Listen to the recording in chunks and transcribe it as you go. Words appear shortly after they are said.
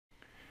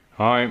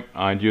Hi,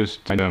 I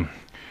just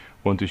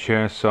want to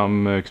share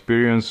some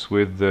experience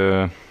with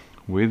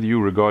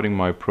you regarding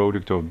my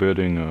project of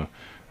building a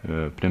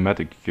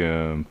pneumatic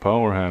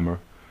power hammer.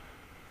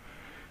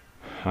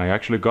 I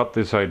actually got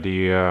this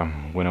idea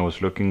when I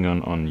was looking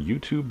on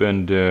YouTube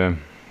and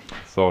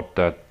thought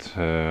that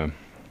a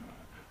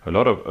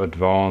lot of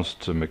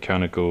advanced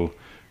mechanical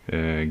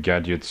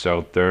gadgets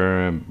out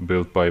there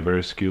built by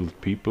very skilled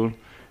people.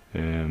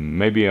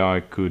 Maybe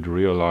I could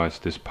realize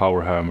this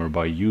power hammer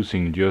by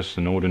using just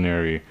an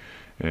ordinary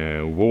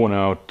worn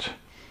out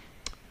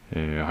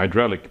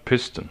hydraulic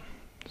piston.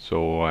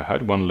 So I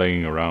had one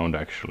laying around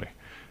actually,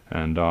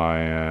 and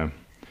I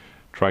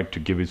tried to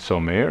give it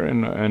some air,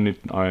 and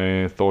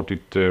I thought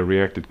it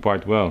reacted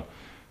quite well.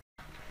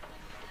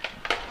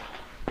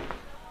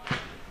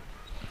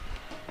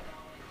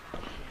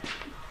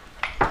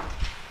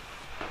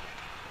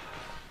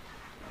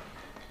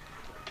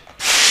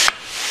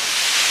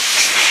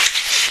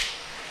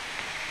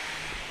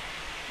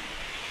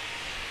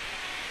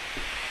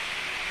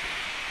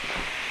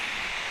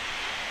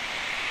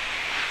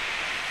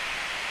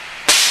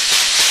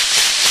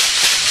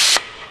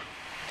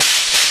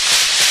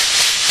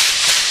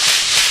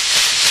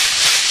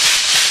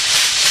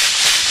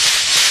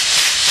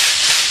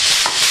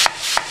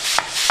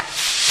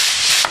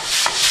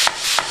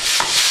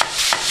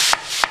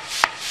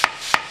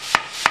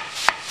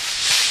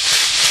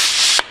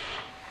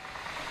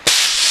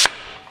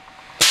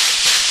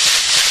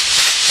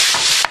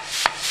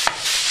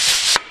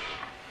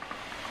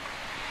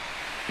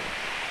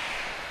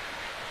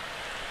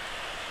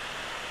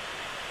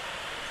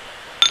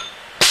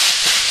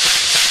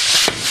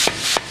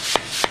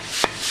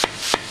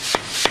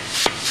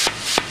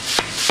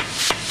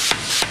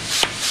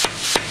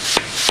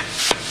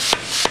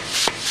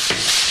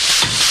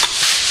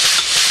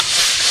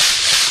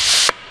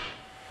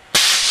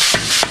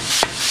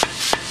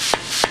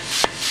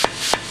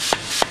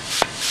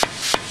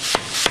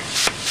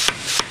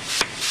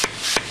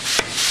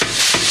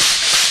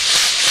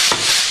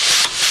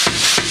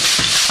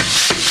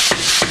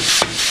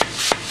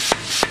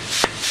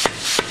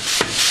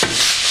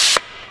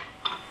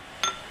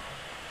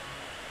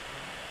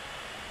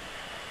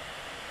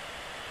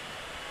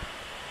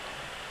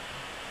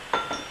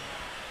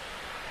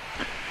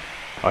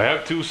 I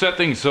have two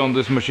settings on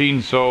this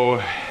machine,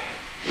 so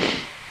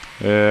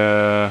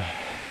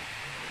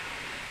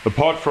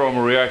apart from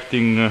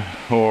reacting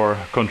or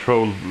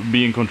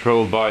being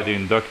controlled by the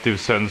inductive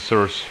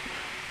sensors,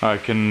 I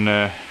can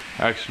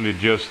actually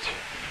just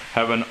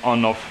have an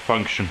on-off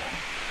function.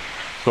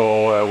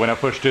 So when I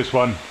push this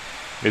one,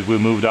 it will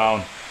move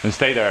down and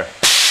stay there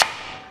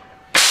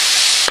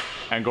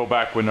and go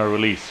back when I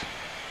release.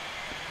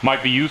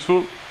 Might be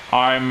useful.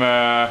 I'm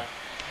a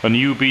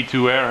newbie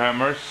to air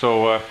hammers,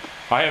 so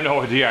I have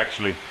no idea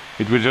actually.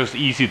 It was just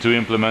easy to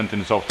implement in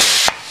the software.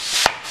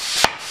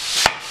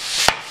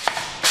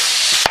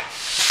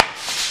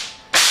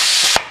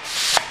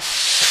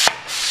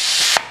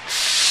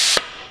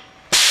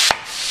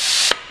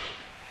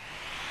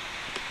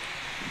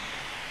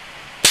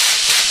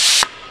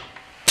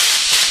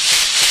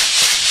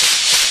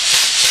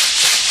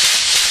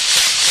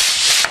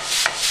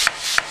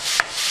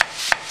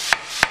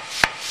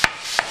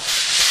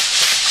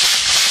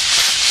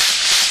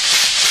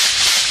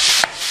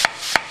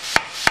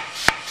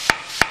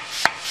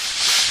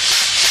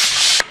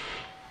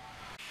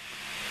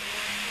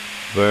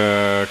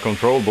 The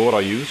control board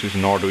I use is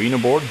an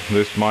Arduino board.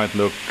 This might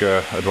look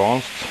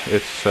advanced.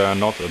 It's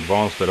not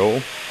advanced at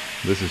all.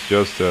 This is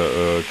just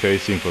a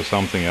casing for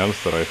something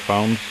else that I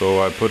found.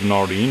 So I put an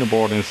Arduino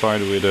board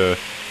inside with a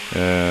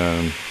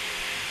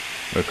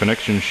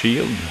connection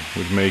shield,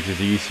 which makes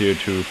it easier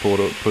to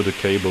put the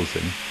cables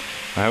in.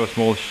 I have a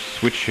small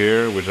switch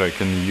here which I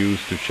can use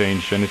to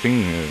change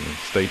anything,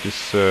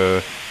 status,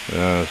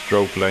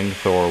 stroke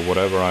length, or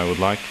whatever I would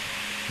like.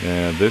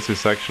 This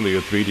is actually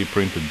a 3D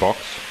printed box,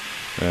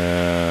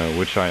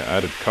 which I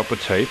added copper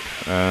tape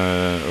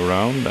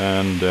around,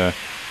 and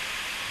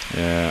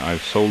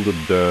I've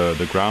soldered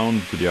the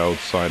ground to the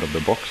outside of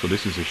the box. So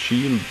this is a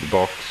shield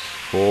box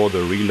for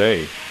the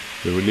relay.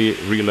 The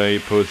relay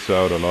puts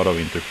out a lot of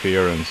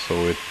interference,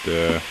 so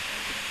it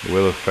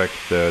will affect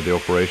the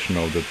operation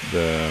of the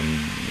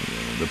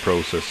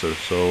processor.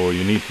 So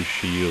you need to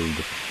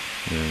shield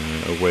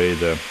away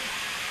the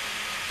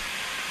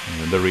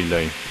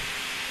relay.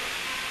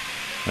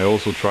 I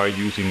also tried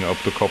using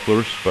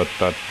optocouplers, but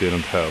that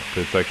didn't help.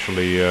 It's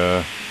actually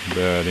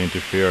the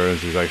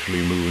interference is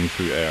actually moving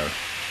through air.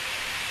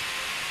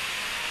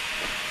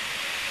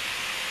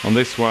 On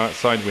this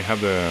side we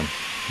have the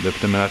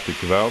pneumatic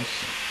valves.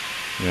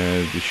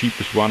 The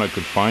cheapest one I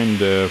could find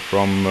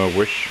from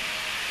Wish.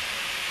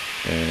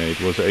 It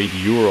was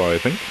 €8, I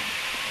think.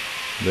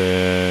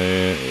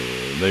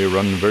 They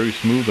run very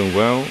smooth and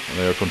well.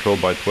 They are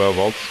controlled by 12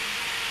 volts.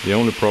 The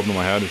only problem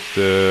I had is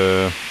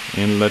the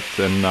inlet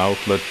and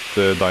outlet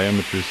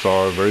diameters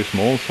are very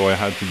small, so I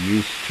had to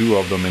use two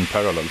of them in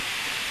parallel.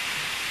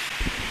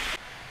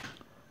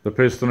 The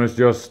piston is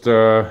just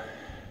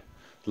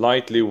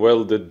lightly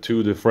welded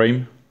to the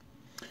frame,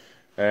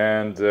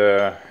 and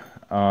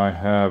I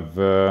have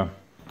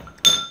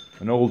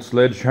an old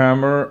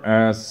sledgehammer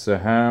as a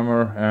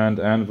hammer and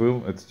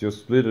anvil. It's just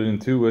split in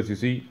two, as you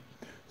see.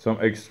 Some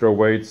extra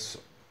weights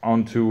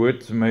onto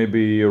it,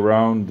 maybe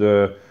around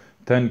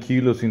 10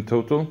 kilos in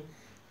total.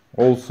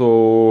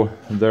 Also,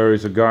 there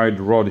is a guide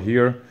rod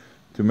here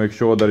to make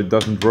sure that it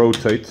doesn't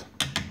rotate.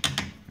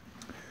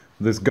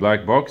 This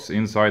black box,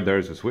 inside there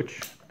is a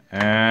switch,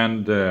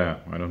 and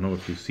I don't know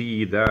if you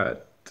see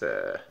that.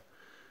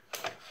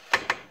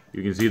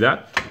 You can see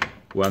that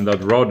when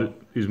that rod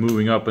is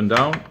moving up and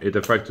down, it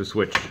affects the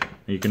switch.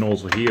 You can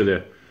also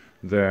hear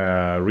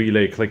the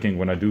relay clicking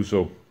when I do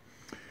so.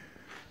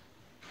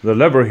 The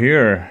lever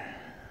here,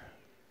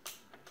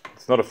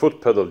 it's not a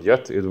foot pedal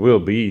yet, it will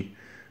be,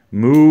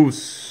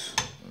 moves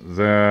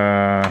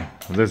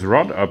this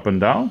rod up and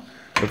down.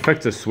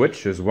 Affects the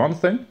switch is one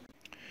thing.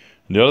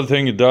 The other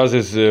thing it does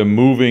is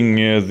moving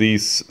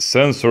these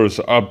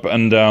sensors up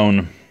and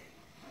down.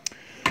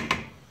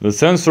 The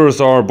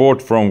sensors are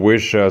bought from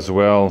Wish as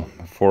well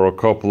for a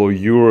couple of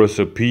euros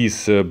a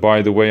piece.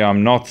 By the way,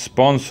 I'm not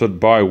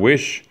sponsored by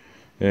Wish.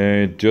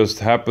 It just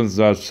happens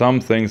that some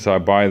things I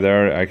buy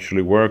there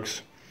actually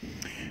works.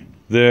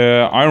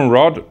 The iron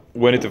rod,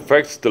 when it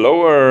affects the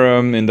lower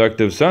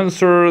inductive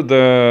sensor,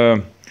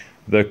 the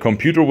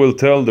computer will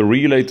tell the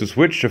relay to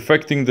switch,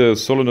 affecting the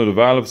solenoid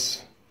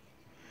valves,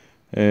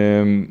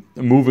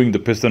 moving the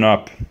piston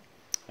up.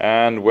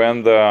 And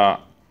when the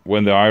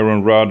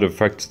iron rod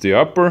affects the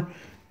upper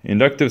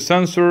inductive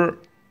sensor,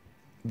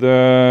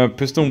 the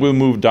piston will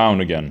move down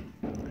again.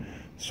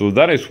 So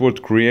that is what's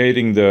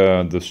creating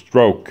the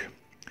stroke.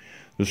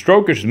 The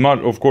stroke is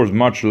of course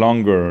much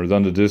longer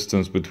than the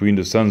distance between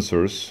the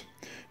sensors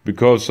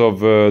because of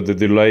the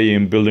delay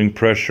in building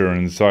pressure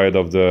inside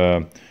of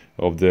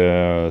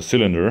the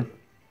cylinder.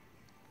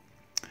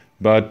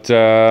 But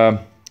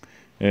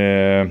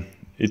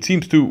it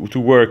seems to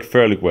work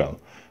fairly well.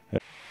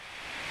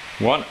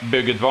 One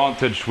big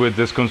advantage with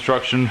this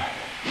construction,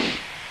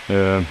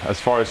 as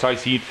far as I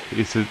see it,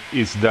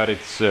 is that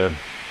it's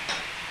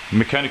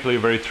mechanically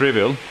very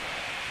trivial.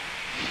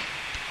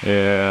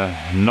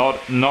 Not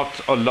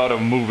a lot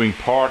of moving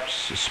parts,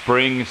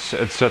 springs,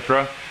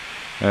 etc.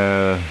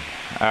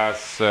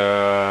 As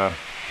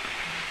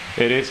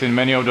it is in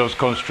many of those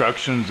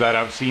constructions that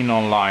I've seen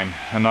online,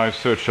 and I've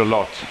searched a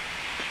lot.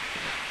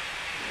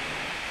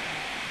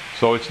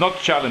 So it's not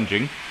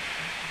challenging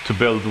to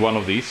build one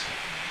of these,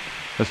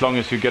 as long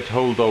as you get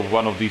hold of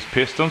one of these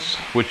pistons,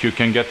 which you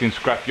can get in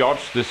scrap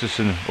yards. This is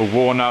a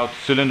worn out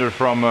cylinder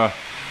from a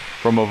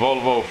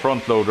Volvo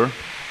front loader,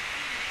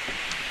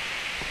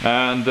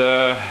 and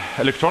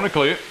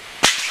electronically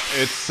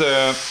it's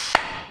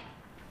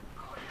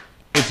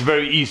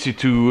very easy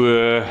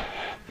to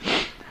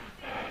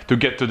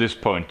get to this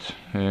point.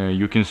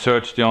 You can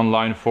search the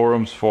online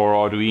forums for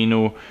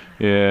Arduino.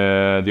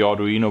 The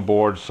Arduino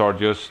boards are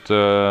just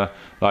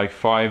like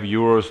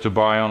 €5 to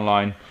buy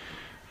online,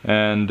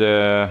 and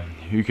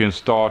you can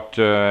start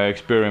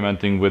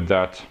experimenting with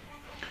that.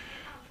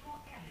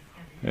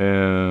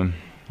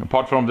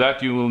 Apart from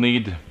that, you will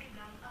need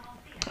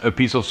a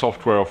piece of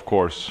software, of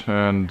course,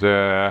 and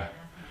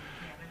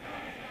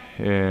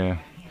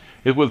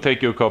it will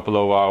take you a couple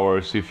of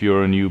hours if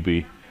you're a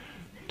newbie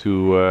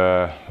to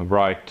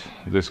write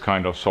this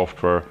kind of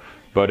software,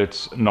 but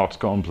it's not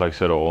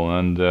complex at all.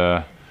 And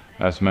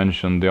as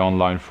mentioned, the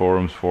online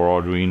forums for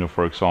Arduino,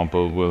 for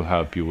example, will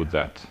help you with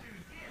that.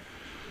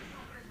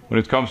 When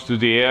it comes to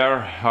the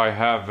air, I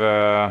have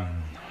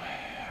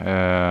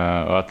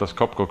Atlas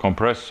Copco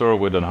compressor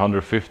with a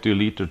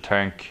 150-liter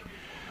tank,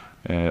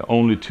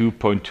 only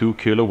 2.2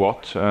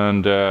 kilowatt,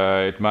 and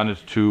it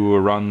managed to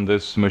run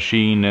this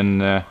machine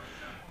in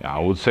I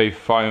would say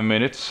 5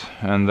 minutes,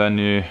 and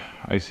then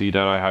I see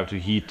that I have to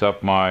heat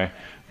up my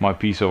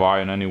piece of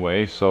iron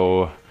anyway,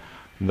 so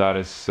that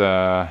is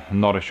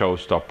not a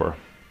showstopper.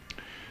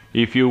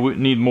 If you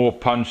need more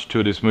punch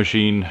to this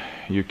machine,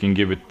 you can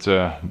give it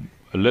a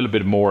little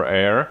bit more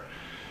air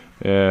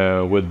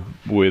with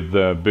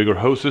bigger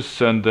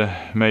hoses and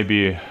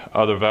maybe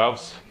other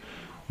valves,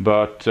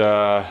 but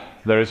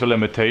there is a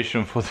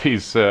limitation for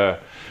these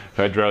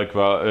hydraulic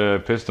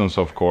pistons,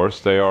 of course.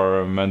 They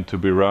are meant to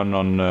be run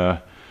on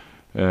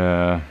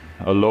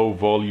a low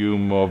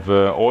volume of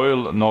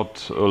oil,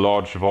 not a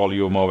large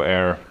volume of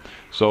air,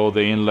 so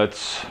the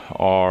inlets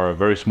are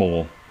very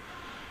small,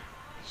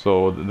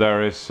 so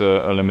there is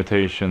a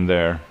limitation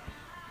there.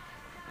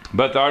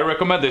 But I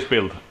recommend this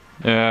build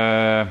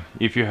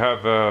if you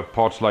have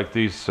parts like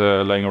these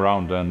laying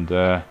around, and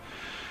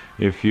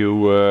if you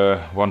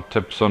want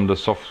tips on the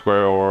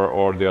software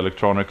or the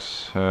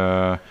electronics,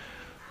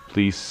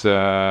 please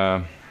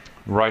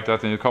write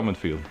that in the comment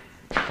field.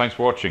 Thanks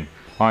for watching.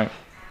 Bye.